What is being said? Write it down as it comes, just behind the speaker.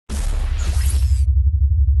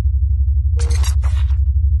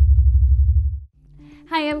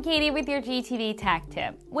I'm Katie with your GTV Tech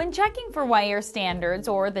Tip. When checking for wire standards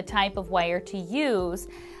or the type of wire to use,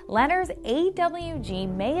 letters AWG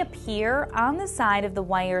may appear on the side of the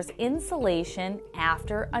wire's insulation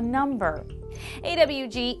after a number.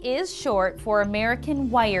 AWG is short for American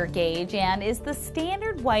Wire Gauge and is the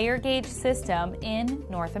standard wire gauge system in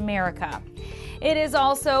North America. It has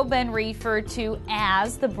also been referred to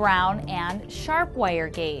as the Brown and Sharpe wire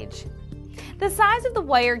gauge. The size of the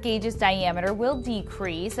wire gauge's diameter will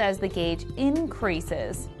decrease as the gauge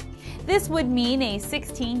increases. This would mean a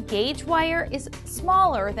 16 gauge wire is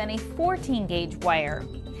smaller than a 14 gauge wire.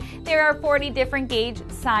 There are 40 different gauge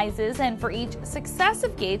sizes, and for each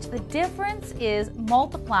successive gauge, the difference is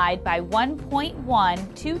multiplied by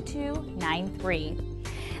 1.12293.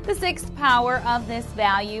 The sixth power of this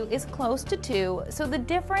value is close to 2, so the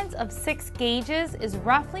difference of 6 gauges is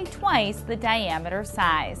roughly twice the diameter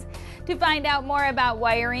size. To find out more about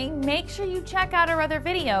wiring, make sure you check out our other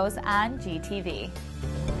videos on GTV.